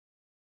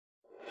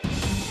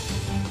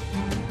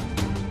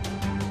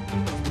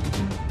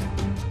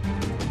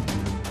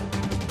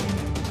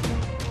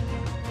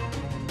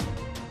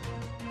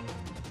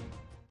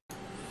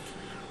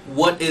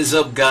What is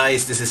up,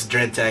 guys? This is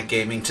DREADTAC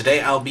Gaming. Today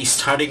I'll be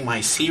starting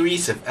my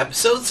series of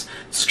episodes,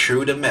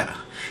 Screw the Meta.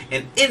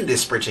 And in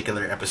this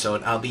particular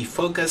episode, I'll be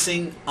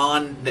focusing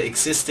on the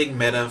existing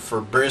meta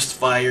for burst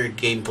fire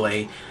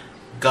gameplay,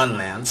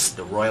 Gunlance,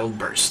 the Royal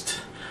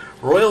Burst.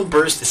 Royal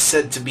Burst is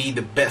said to be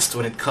the best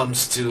when it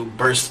comes to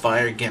burst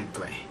fire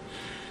gameplay.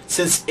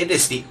 Since it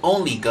is the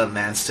only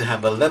Gunlance to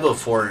have a level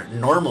 4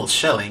 normal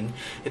shelling,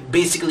 it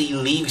basically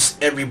leaves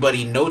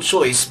everybody no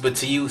choice but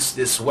to use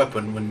this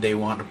weapon when they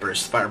want a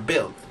burst fire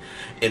build.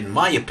 In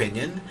my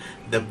opinion,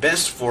 the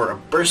best for a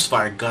burst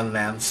fire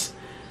Gunlance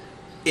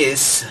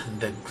is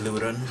the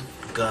Gluten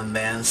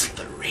Gunlance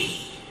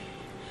 3.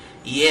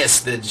 Yes,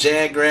 the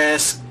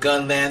Jagras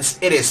Gunlance.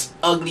 It is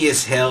ugly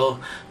as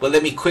hell, but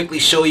let me quickly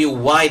show you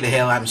why the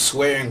hell I'm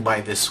swearing by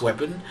this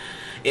weapon.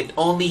 It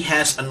only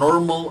has a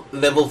normal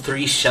level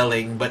 3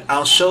 shelling, but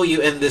I'll show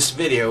you in this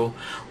video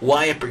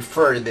why I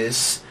prefer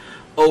this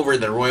over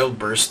the Royal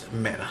Burst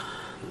meta.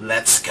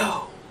 Let's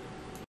go!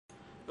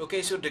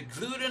 Okay, so the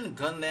Gluten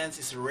Gunlance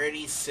is a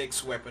rarity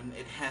 6 weapon.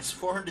 It has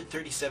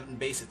 437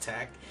 base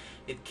attack.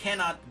 It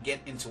cannot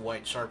get into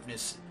white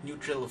sharpness,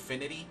 neutral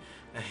affinity,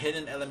 a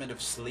hidden element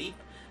of sleep,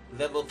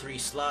 level 3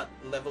 slot,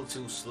 level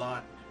 2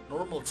 slot,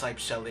 normal type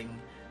shelling,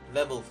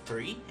 level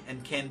 3,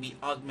 and can be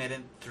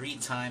augmented 3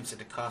 times at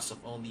the cost of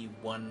only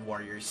 1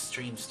 warrior's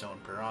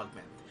streamstone per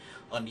augment.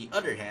 On the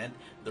other hand,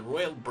 the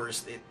Royal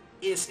Burst, it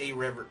is a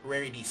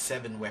rarity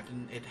 7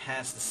 weapon. It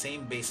has the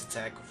same base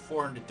attack of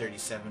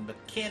 437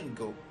 but can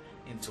go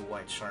into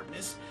white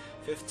sharpness,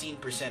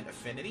 15%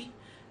 affinity,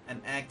 an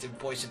active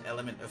poison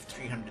element of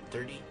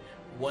 330,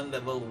 1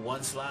 level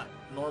 1 slot,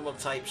 normal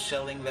type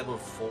shelling level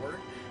 4,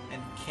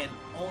 and can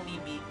only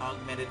be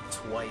augmented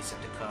twice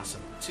at the cost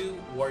of 2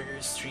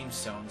 warrior's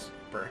streamstones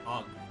per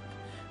augment.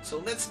 So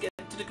let's get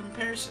to the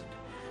comparison.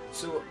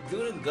 So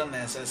Gluten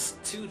Gunlance has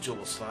 2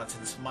 jewel slots,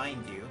 and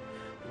mind you,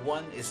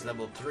 one is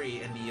level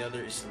 3 and the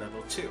other is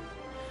level 2.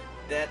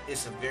 That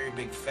is a very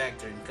big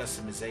factor in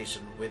customization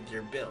with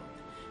your build.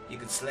 You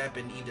could slap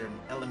in either an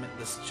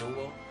elementless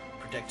jewel,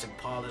 protective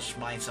polish,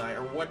 mind's eye,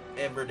 or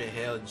whatever the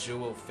hell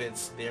jewel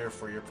fits there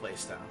for your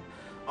playstyle.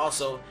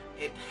 Also,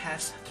 it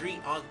has 3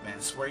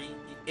 augments where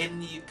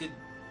you could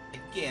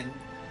again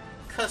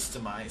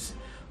customize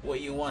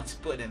what you want to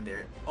put in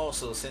there.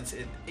 Also, since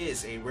it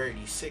is a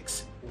rarity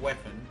 6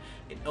 weapon,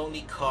 it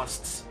only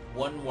costs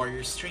 1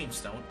 warrior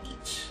streamstone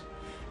each.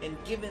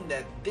 And given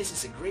that this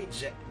is a great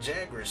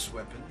Jagras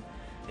weapon,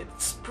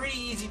 it's pretty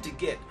easy to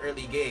get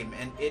early game,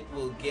 and it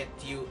will get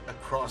you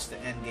across the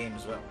end game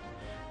as well.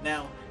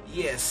 Now,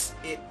 yes,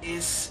 it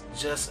is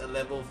just a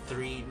level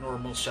 3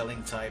 normal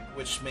shelling type,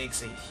 which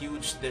makes a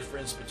huge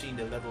difference between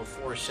the level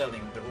 4 shelling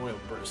of the Royal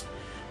Burst.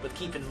 But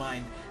keep in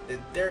mind that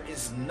there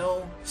is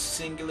no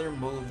singular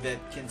move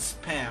that can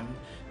spam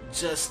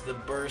just the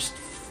burst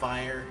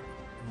fire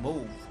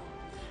move.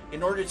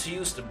 In order to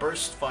use the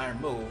burst fire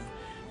move,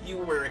 you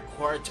were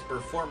required to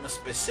perform a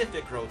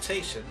specific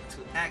rotation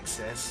to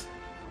access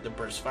the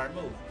burst fire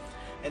move.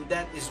 And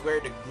that is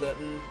where the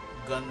Gluten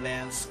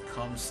Gunlance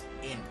comes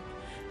in.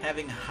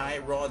 Having high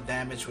raw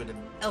damage with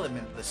an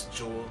elementless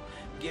jewel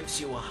gives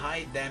you a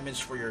high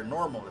damage for your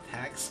normal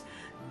attacks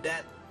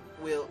that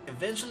will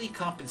eventually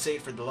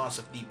compensate for the loss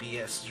of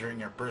DPS during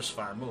your burst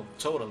fire move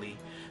totally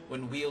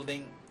when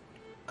wielding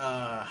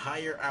a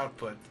higher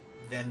output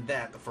than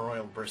that of a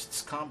Royal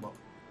Burst's combo.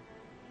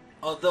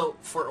 Although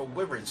for a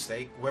Wyvern's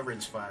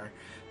Fire,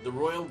 the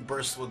Royal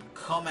Burst would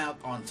come out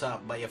on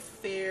top by a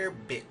fair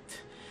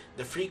bit.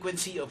 The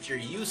frequency of your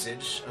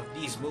usage of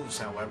these moves,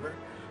 however,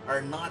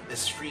 are not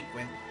as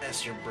frequent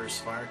as your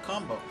burst fire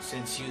combo,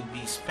 since you'd be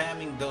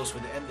spamming those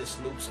with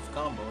endless loops of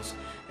combos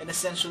and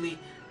essentially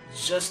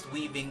just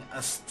weaving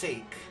a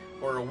stake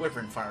or a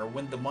wyvern fire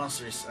when the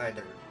monster is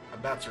either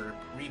about to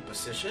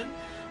reposition,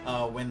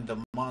 when the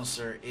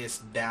monster is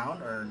down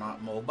or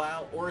not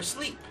mobile, or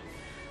asleep.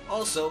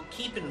 Also,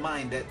 keep in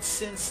mind that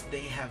since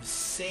they have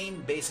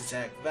same base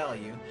attack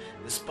value,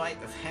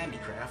 despite of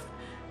handicraft,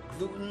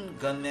 Gluten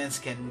Gunlance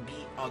can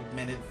be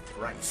augmented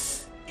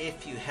thrice.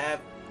 If you have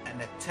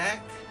an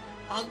attack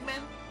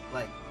augment,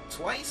 like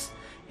twice,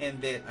 and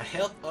then a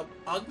health up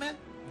augment,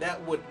 that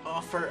would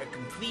offer a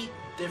complete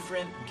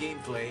different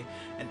gameplay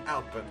and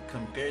output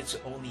compared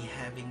to only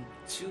having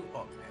 2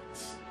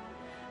 augments.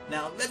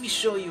 Now let me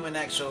show you an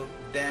actual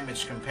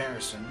damage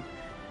comparison.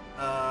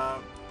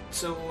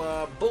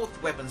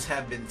 Both weapons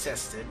have been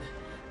tested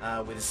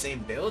with the same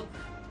build.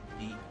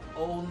 The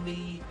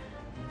only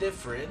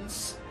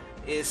difference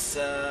is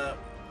the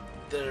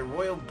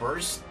Royal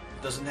Burst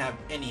doesn't have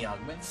any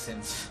augments,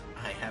 since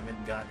I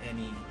haven't got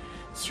any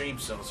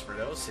streamstones for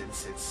those,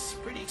 since it's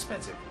pretty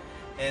expensive.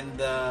 And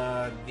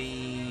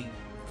the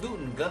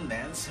Gluten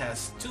Gunlance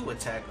has 2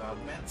 attack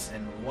augments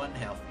and 1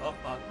 health up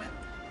augment.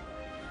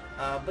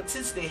 But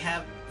since they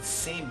have the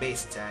same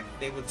base attack,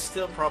 they would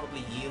still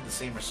probably yield the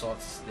same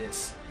results as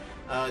this,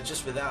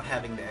 just without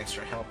having the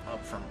extra health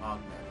up from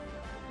augment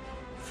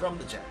from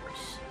the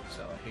Jagras.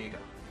 So here you go.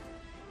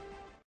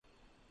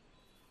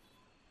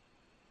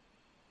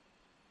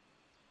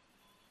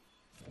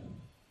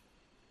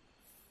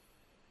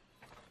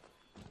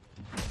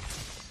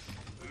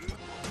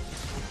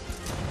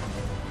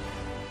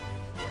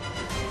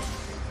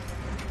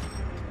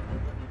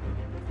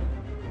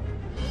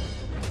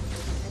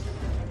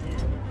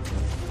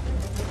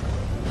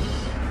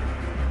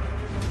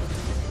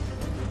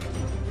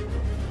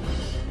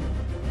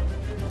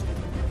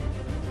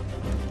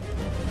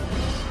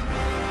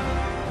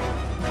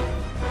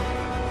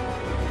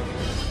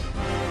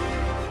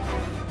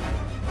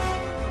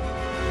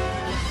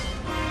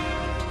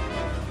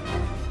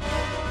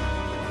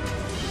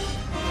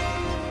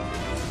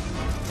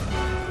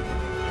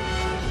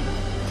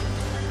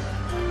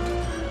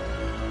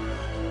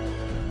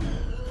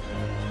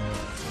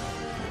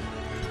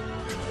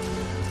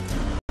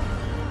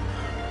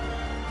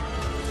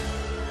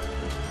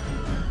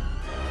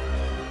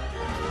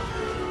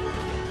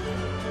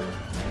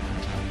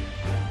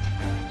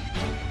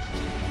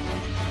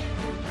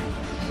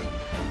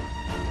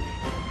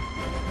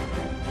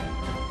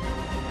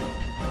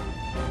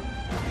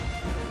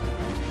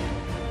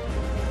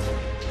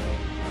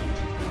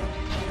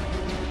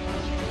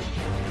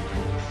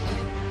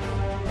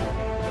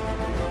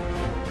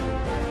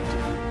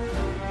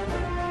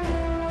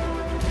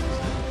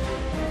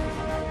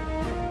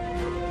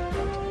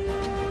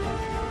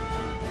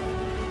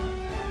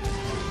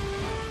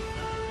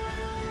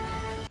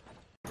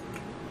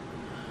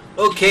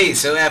 Okay,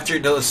 so after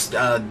those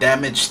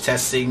damage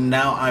testing,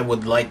 now I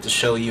would like to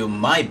show you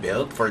my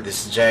build for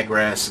this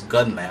Jagras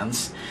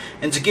Gunlance,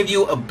 and to give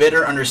you a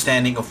better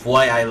understanding of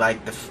why I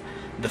like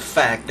the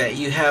fact that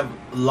you have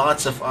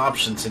lots of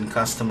options in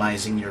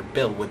customizing your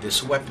build with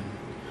this weapon.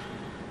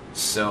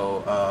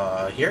 So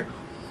here,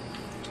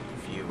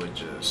 if you would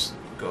just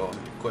go on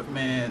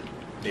equipment,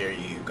 there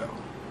you go.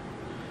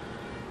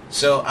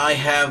 So I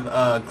have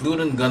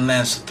Gluten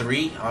Gunlance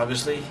 3,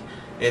 obviously.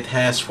 It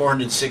has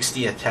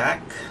 460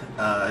 attack,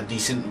 a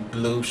decent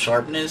blue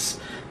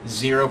sharpness,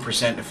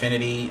 0%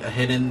 affinity, a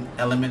hidden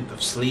element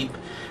of sleep,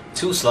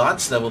 2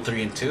 slots, level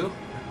 3 and 2.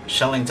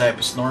 Shelling type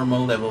is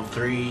normal, level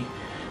 3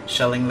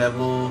 shelling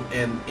level,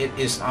 and it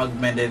is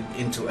augmented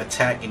into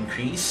attack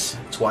increase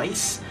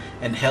twice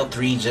and health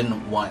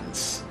regen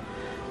once.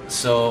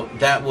 So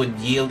that would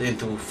yield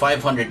into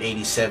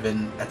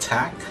 587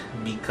 attack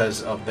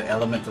because of the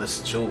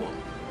elementless jewel.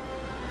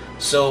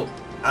 So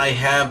I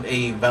have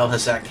a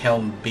Valhazak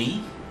Helm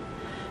B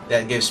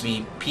that gives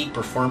me peak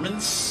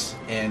performance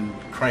and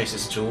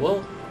Crisis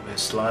Jewel is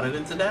slotted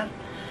into that.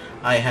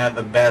 I have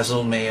a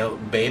Basil Mail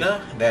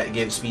Beta that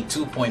gives me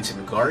 2 points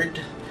in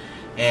guard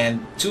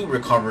and 2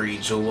 recovery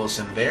jewels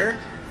in there.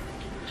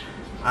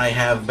 I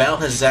have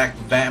Valhazak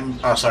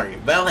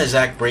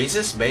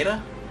Braces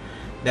Beta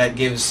that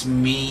gives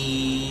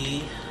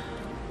me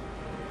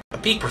a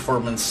peak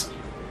performance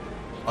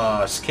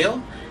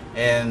skill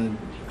and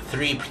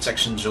 3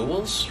 protection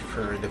jewels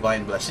for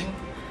divine blessing.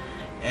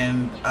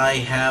 And I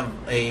have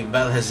a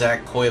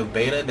Valhazak Coil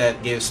Beta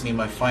that gives me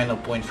my final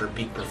point for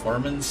peak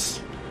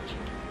performance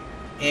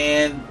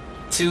and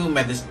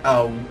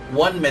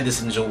 1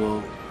 medicine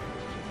jewel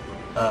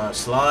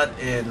slot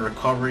and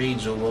recovery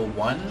jewel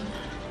 1.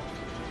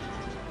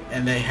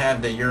 And I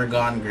have the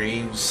Uragon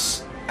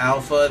Graves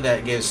Alpha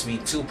that gives me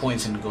 2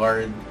 points in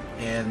guard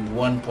and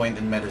 1 point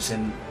in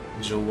medicine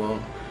jewel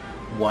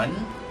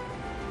 1.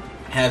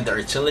 Have the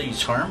Artillery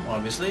Charm,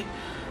 obviously,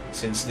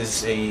 since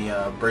this is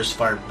a burst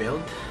fire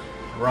build.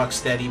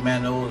 Rocksteady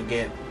Manual,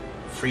 get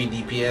free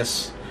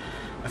DPS,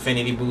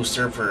 affinity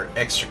booster for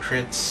extra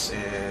crits,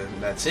 and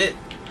that's it.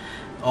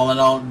 All in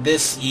all,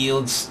 this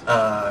yields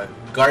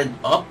guard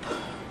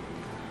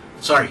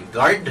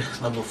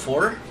level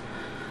 4.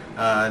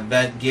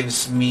 That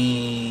gives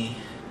me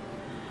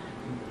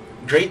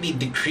greatly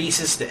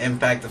decreases the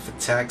impact of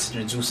attacks and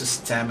reduces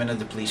stamina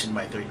depletion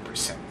by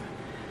 30%.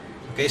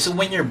 Okay, so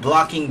when you're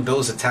blocking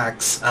those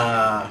attacks,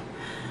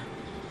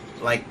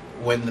 like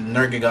when the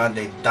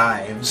Nergigante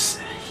dives,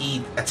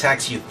 he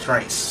attacks you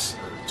twice.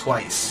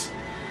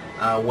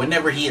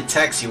 Whenever he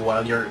attacks you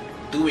while you're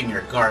doing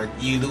your guard,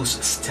 you lose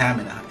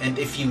stamina. And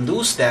if you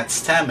lose that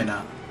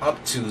stamina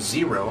up to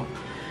 0,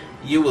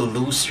 you will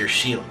lose your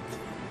shield.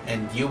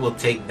 And you will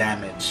take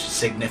damage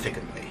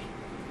significantly.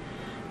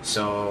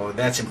 So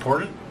that's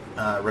important.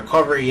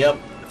 Recovery up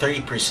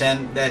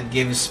 30%. That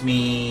gives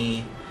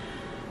me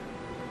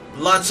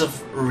lots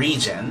of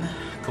regen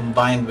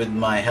combined with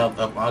my health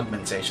up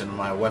augmentation on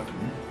my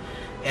weapon,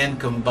 and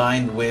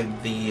combined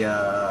with the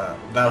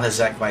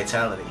Valhazak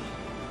Vitality.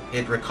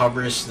 It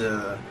recovers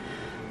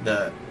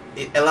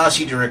it allows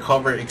you to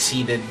recover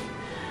exceeded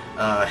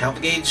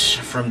health gauge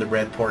from the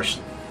red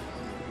portion.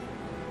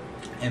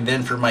 And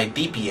then for my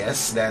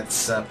DPS,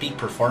 that's peak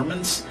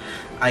performance,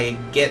 I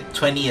get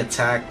 20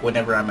 attack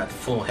whenever I'm at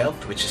full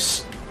health, which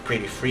is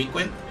pretty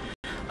frequent.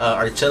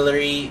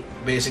 Artillery,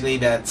 basically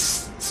that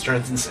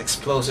strengthens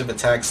explosive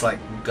attacks like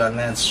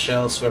Gunlance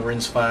Shells,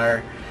 Wyvern's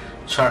Fire,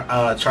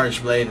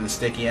 Charge Blade, and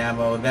Sticky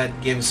Ammo.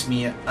 That gives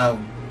me a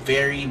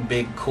very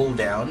big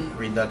cooldown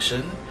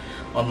reduction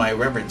on my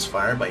Wyvern's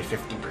Fire by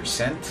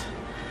 50%,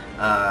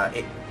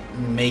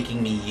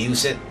 making me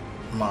use it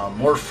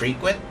more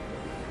frequent,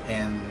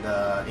 and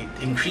it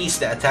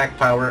increased the attack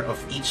power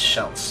of each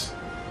shells.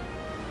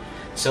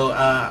 So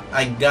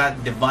I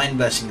got Divine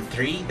Blessing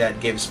 3 that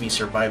gives me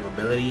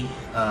survivability,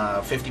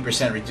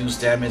 50%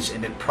 reduced damage,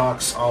 and it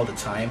procs all the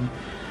time.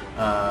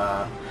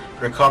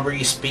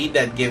 Recovery speed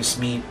that gives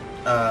me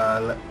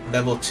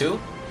level 2,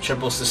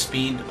 triples the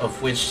speed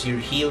of which you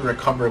heal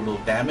recoverable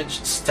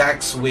damage,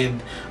 stacks with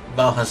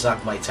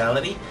Valhazak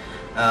Vitality.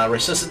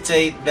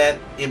 Resuscitate that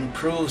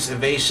improves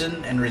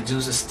evasion and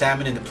reduces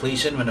stamina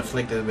depletion when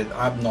afflicted with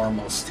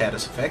abnormal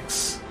status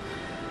effects.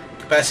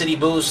 Capacity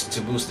boost to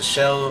boost the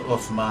shell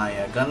of my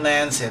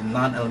Gunlance, and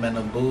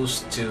non-elemental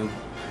boost to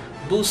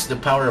boost the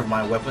power of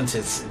my weapon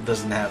since it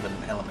doesn't have an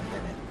element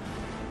in it.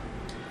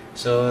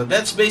 So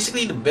that's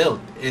basically the build.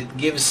 It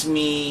gives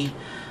me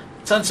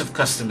tons of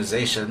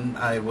customization.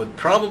 I would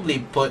probably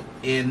put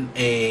in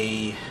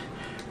a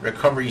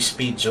recovery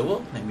speed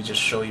jewel. Let me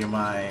just show you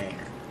my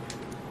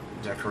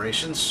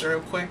decorations real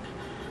quick.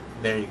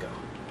 There you go.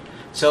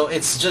 So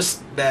it's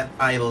just that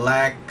I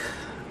lack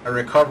a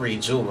recovery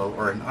jewel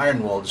or an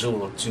iron wall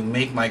jewel to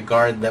make my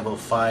guard level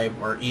 5,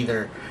 or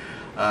either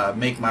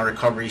make my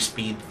recovery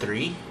speed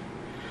 3.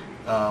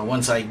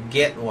 Once I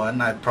get one,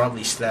 I'd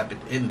probably slap it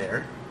in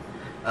there.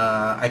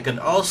 I could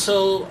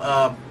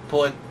also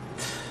put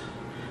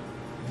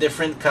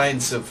different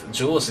kinds of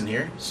jewels in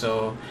here.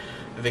 So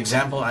For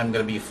example, I'm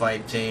gonna be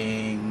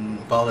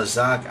fighting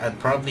Balazak. I'd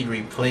probably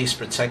replace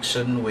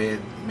protection with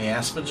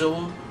Miasma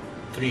Jewel,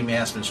 3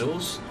 Miasma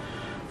Jewels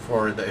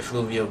for the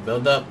effluvial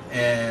buildup,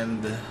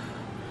 and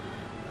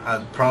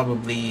I'd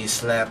probably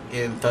slap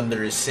in Thunder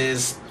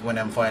Resist when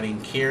I'm fighting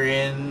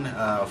Kirin,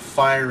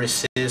 Fire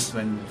Resist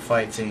when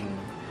fighting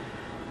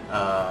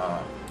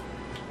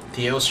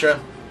Theostra,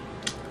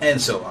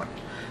 and so on.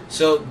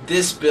 So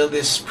this build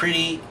is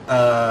pretty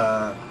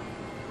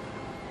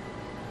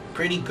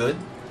good,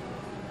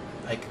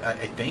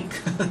 I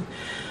think.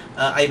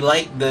 I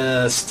like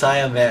the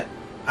style that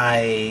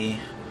I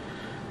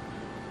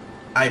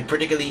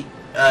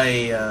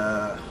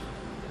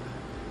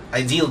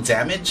deal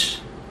damage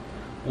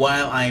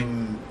while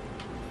I'm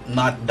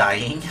not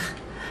dying,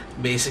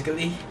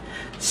 basically.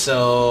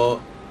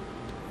 So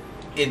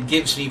it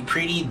gives me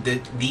pretty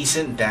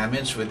decent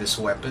damage with this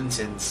weapon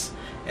since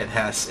it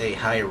has a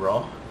high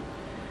raw.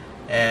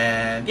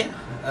 And yeah,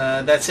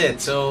 that's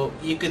it. So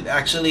you could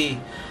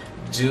actually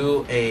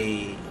do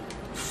a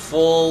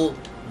full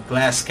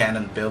glass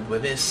cannon build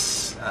with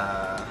this.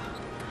 Let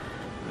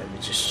me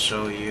just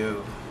show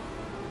you.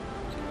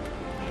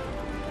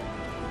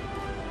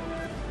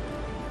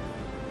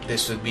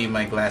 This would be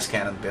my glass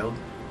cannon build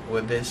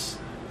with this.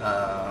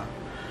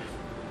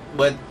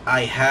 But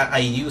I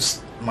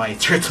use my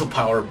turtle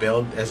power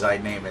build, as I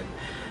name it,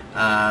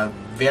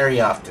 very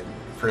often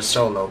for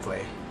solo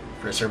play,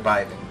 for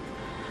surviving.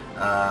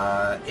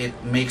 It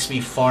makes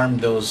me farm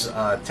those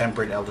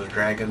tempered elder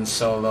dragons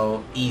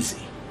solo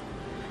easy.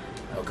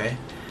 Okay,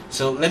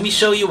 so let me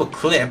show you a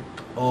clip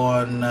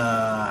on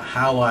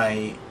how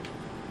I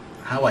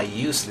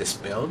use this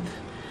build.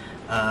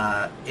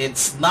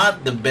 It's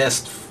not the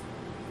best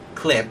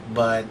clip,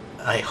 but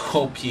I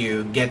hope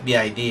you get the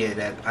idea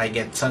that I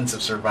get tons of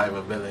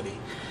survivability.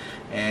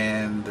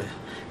 And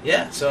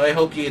yeah, so I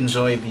hope you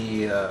enjoy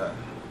the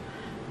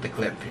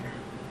clip here.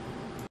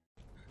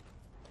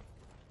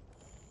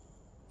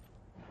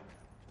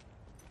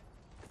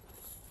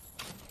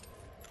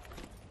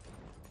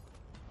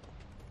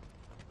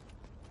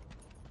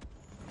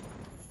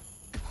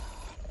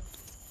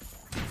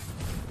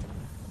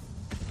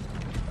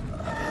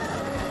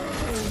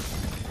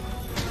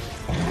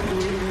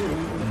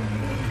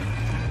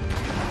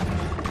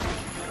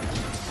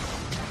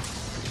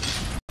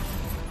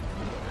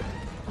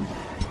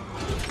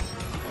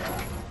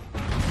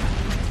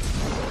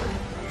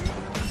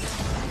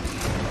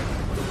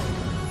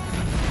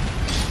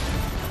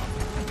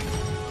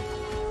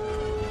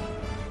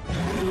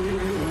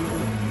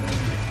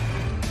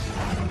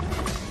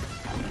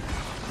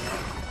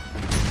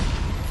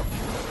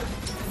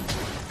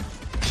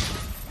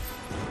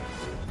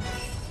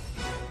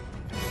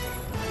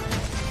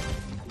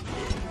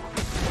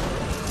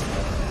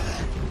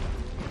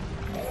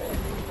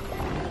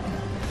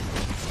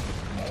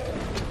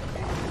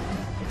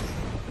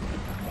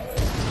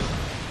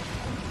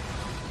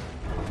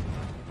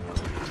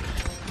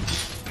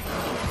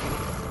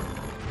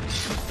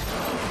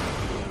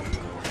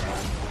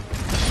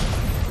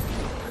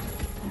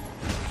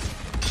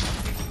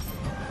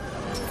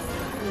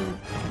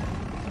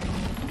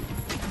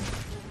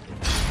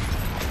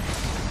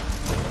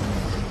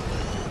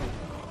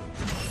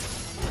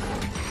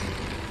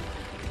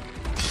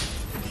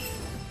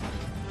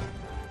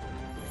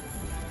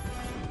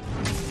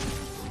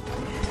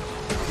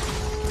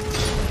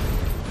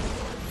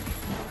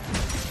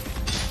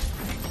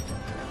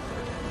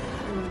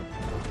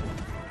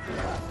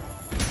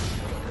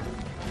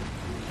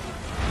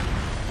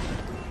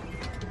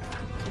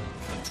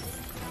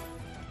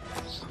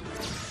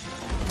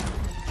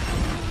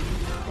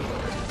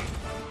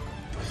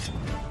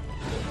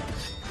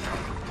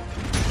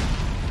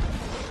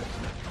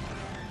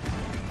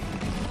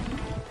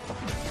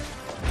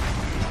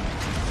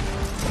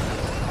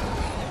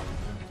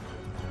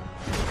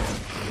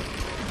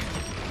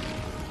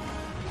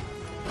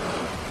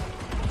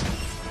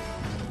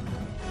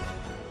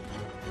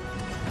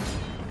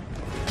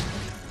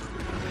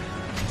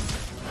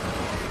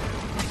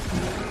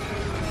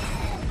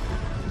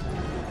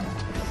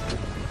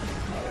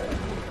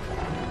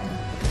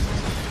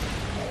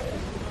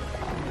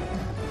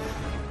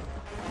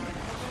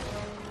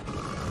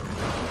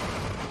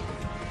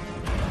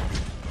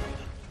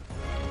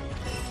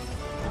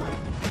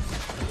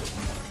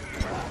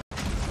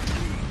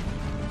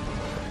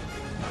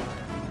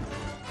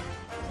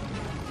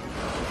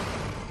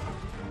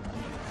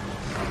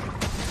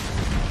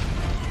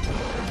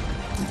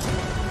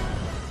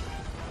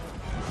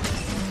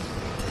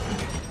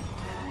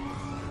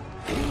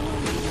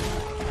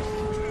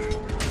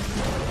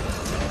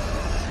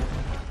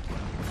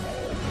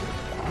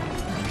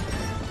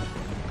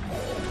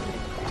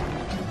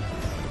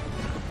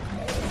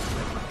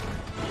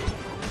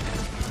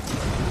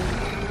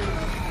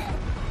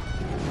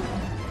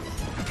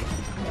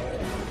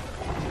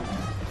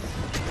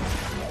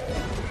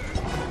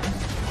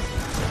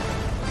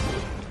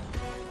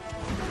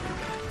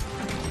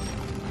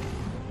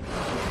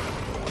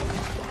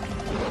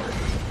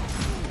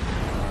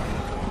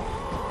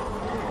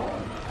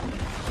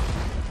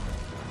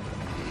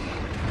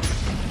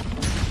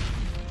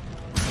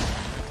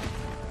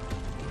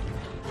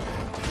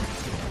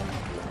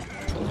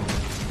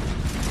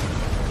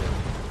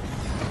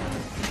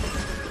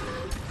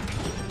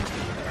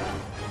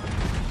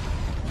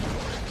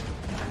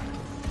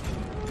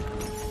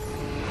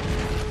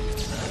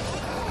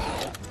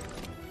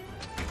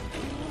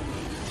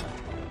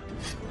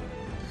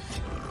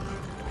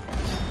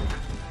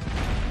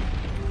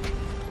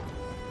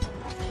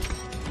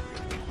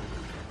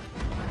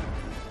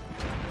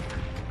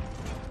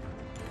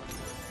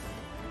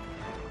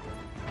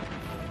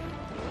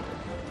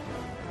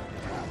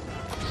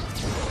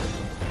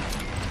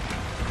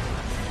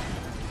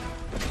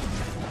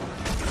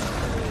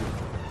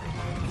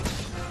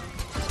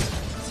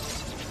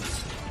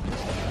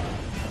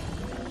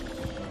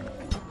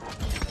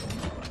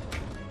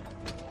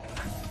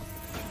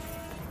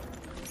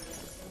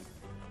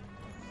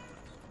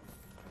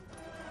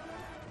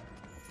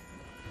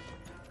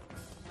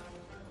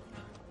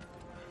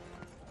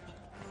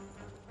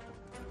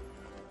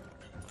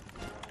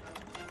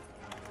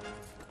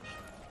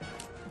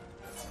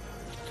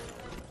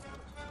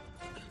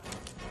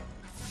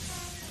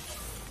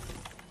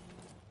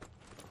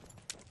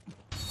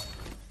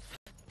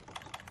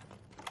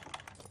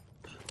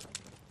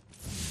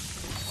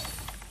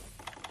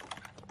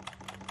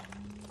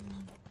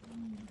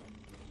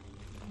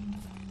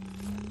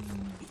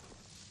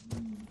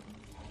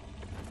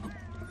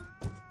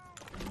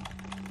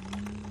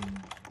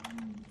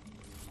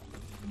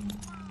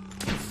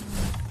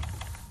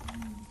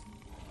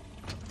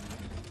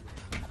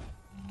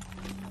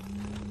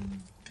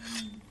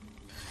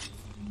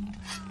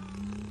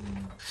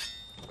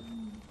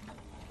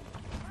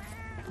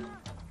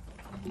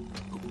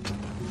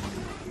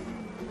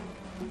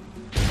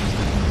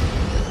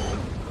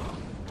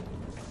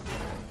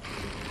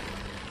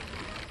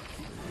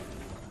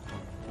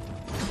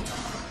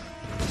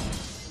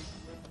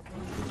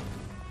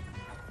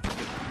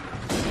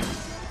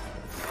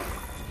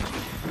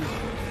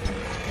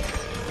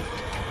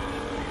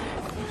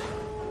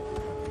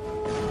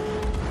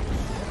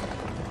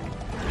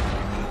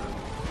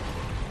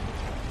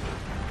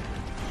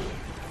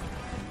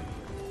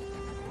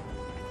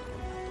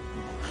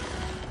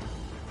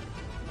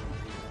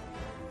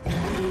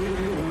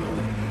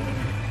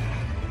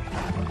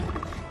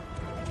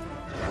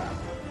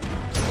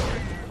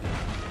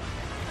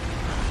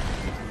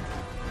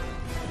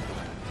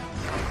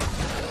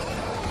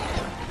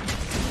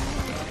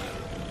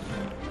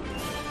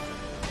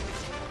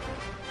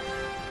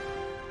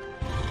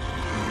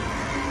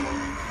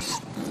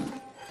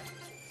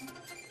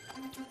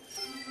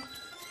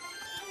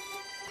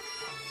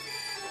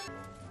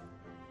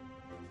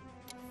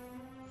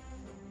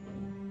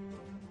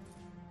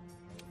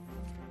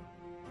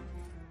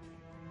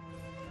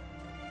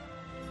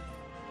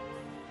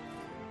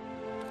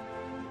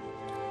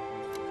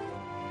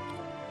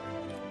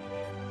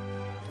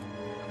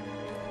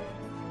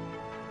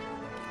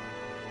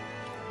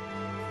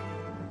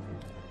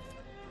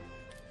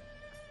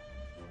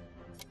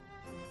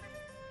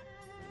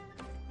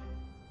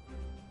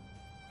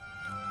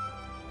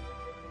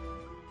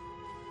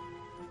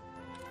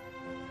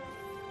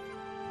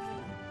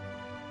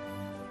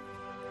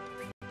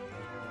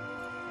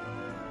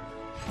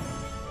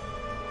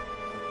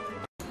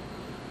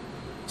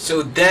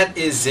 So that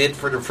is it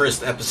for the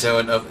first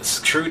episode of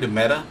Screw the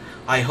Meta.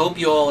 I hope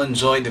you all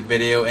enjoyed the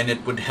video, and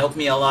it would help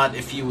me a lot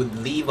if you would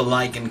leave a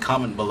like and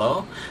comment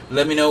below.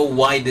 Let me know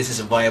why this is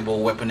a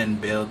viable weapon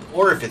and build,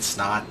 or if it's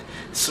not.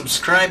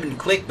 Subscribe and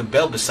click the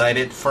bell beside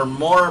it for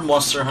more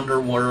Monster Hunter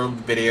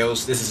World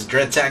videos. This is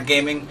DREADTAC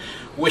Gaming,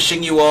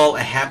 wishing you all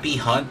a happy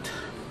hunt.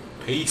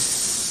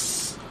 Peace.